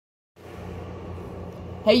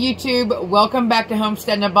Hey YouTube, welcome back to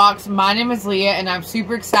Homestead in a Box. My name is Leah and I'm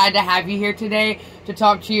super excited to have you here today to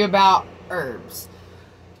talk to you about herbs.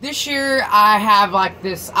 This year I have like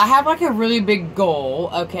a really big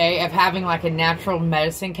goal, okay, of having like a natural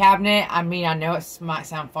medicine cabinet. I mean, I know it might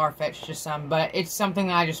sound far-fetched to some, but it's something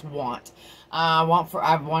that I just want. I've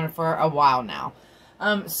wanted for a while now.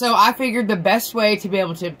 So I figured the best way to be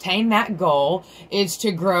able to obtain that goal is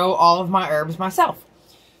to grow all of my herbs myself.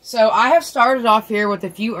 So I have started off here with a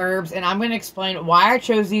few herbs, and I'm going to explain why I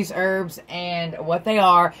chose these herbs and what they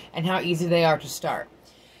are and how easy they are to start.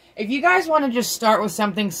 If you guys want to just start with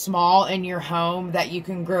something small in your home that you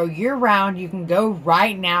can grow year-round, you can go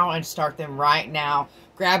right now and start them right now.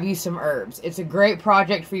 Grab you some herbs. It's a great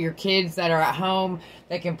project for your kids that are at home.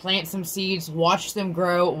 They can plant some seeds, watch them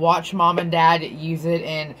grow, watch mom and dad use it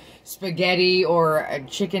in spaghetti or a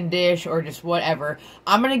chicken dish or just whatever.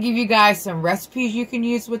 I'm going to give you guys some recipes you can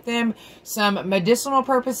use with them, some medicinal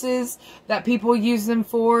purposes that people use them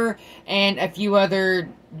for, and a few other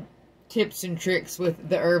tips and tricks with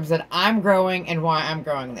the herbs that I'm growing and why I'm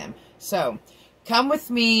growing them. So, come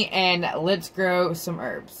with me and let's grow some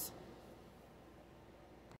herbs.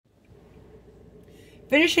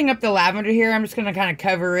 Finishing up the lavender here, I'm just going to kind of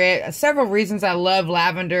cover it. Several reasons I love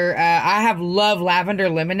lavender. I have loved lavender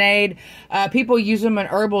lemonade. People use them in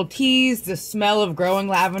herbal teas. The smell of growing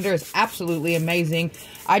lavender is absolutely amazing.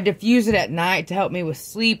 I diffuse it at night to help me with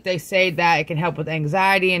sleep. They say that it can help with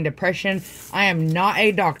anxiety and depression. I am not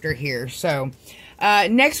a doctor here, so...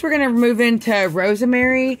 next, we're going to move into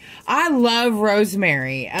rosemary. I love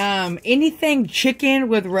rosemary. Anything chicken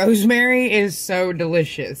with rosemary is so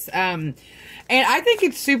delicious. And I think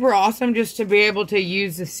it's super awesome just to be able to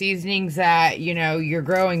use the seasonings that, you know, you're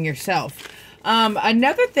growing yourself.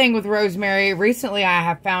 Another thing with rosemary, recently I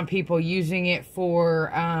have found people using it for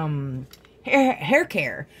hair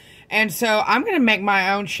care. And so I'm going to make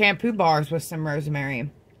my own shampoo bars with some rosemary.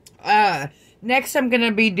 Next, I'm going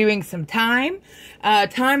to be doing some thyme.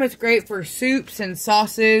 Thyme is great for soups and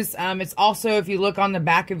sauces. It's also, if you look on the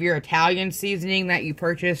back of your Italian seasoning that you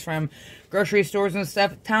purchase from grocery stores and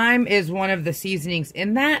stuff, thyme is one of the seasonings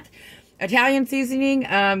in that. Italian seasoning,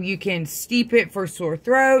 you can steep it for sore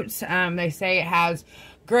throats. They say it has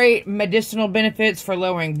great medicinal benefits for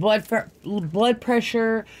lowering blood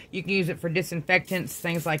pressure. You can use it for disinfectants,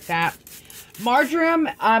 things like that. Marjoram,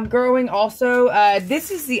 I'm growing also.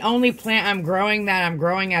 This is the only plant I'm growing that I'm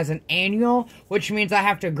growing as an annual, which means I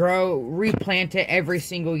have to replant it every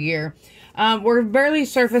single year. We're barely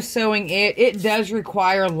surface sowing it. It does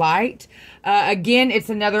require light. Again, it's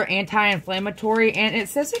another anti-inflammatory, and it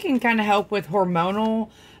says it can kind of help with hormonal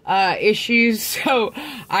issues, so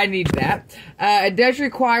I need that. It does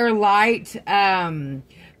require light.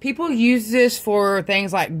 People use this for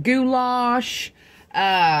things like goulash.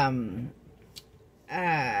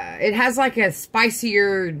 It has like a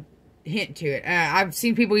spicier hint to it. I've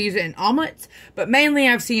seen people use it in omelets, but mainly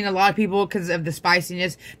I've seen a lot of people, because of the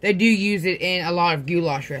spiciness, they do use it in a lot of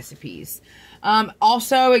goulash recipes.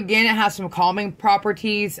 Also, again, it has some calming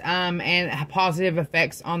properties and positive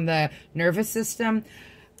effects on the nervous system.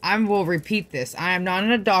 I will repeat this. I am not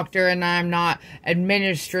a doctor and I'm not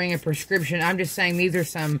administering a prescription. I'm just saying these are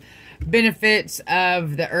some benefits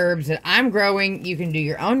of the herbs that I'm growing. You can do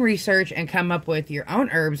your own research and come up with your own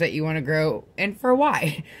herbs that you want to grow and for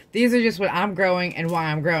why. These are just what I'm growing and why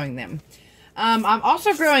I'm growing them. I'm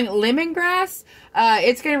also growing lemongrass.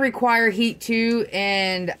 It's going to require heat too,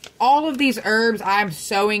 and all of these herbs I'm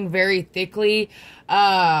sowing very thickly.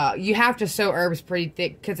 You have to sow herbs pretty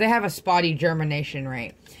thick because they have a spotty germination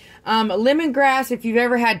rate. Lemongrass, if you've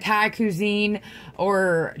ever had Thai cuisine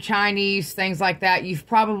or Chinese, things like that, you've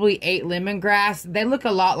probably ate lemongrass. They look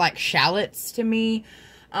a lot like shallots to me.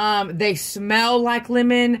 They smell like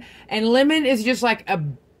lemon, and lemon is just like a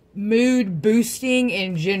mood boosting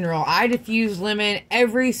in general. I diffuse lemon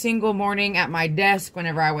every single morning at my desk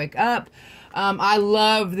whenever I wake up. I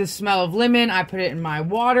love the smell of lemon. I put it in my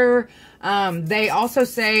water. They also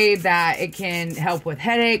say that it can help with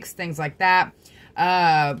headaches, things like that.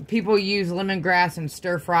 People use lemongrass in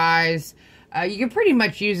stir fries. You can pretty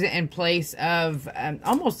much use it in place of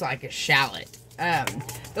almost like a shallot.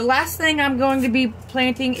 The last thing I'm going to be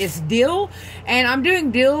planting is dill, and I'm doing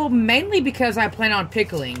dill mainly because I plan on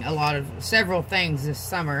pickling several things this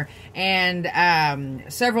summer, and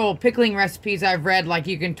several pickling recipes I've read, like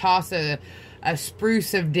you can toss a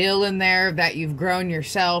spruce of dill in there that you've grown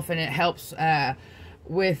yourself, and it helps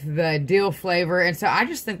with the dill flavor, and so I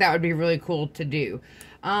just think that would be really cool to do.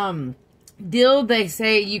 Dill, they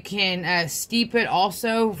say you can steep it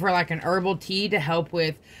also for like an herbal tea to help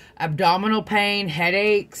with abdominal pain,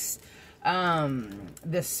 headaches,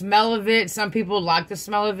 The smell of it, some people like the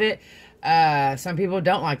smell of it. Some people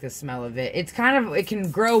don't like the smell of it. It's kind of, it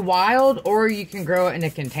can grow wild or you can grow it in a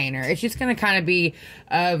container. It's just going to kind of be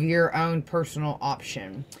of your own personal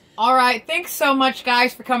option. All right, thanks so much,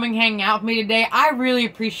 guys, for coming hanging out with me today. I really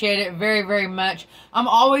appreciate it very, very much. I'm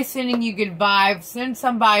always sending you good vibes. Send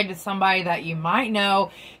somebody to somebody that you might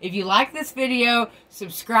know. If you like this video,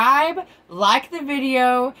 subscribe, like the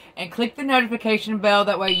video, and click the notification bell.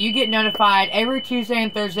 That way you get notified every Tuesday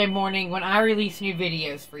and Thursday morning when I release new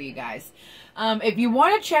videos for you guys. If you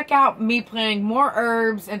want to check out me planting more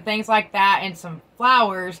herbs and things like that and some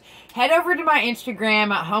flowers, head over to my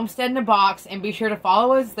Instagram at Homestead in a Box and be sure to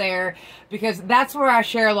follow us there, because that's where I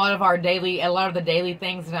share a lot of the daily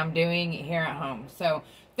things that I'm doing here at home. So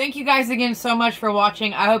thank you guys again so much for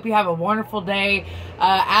watching. I hope you have a wonderful day.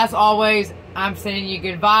 As always, I'm sending you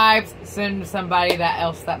good vibes. Send them to somebody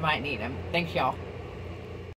else that might need them. Thanks, y'all.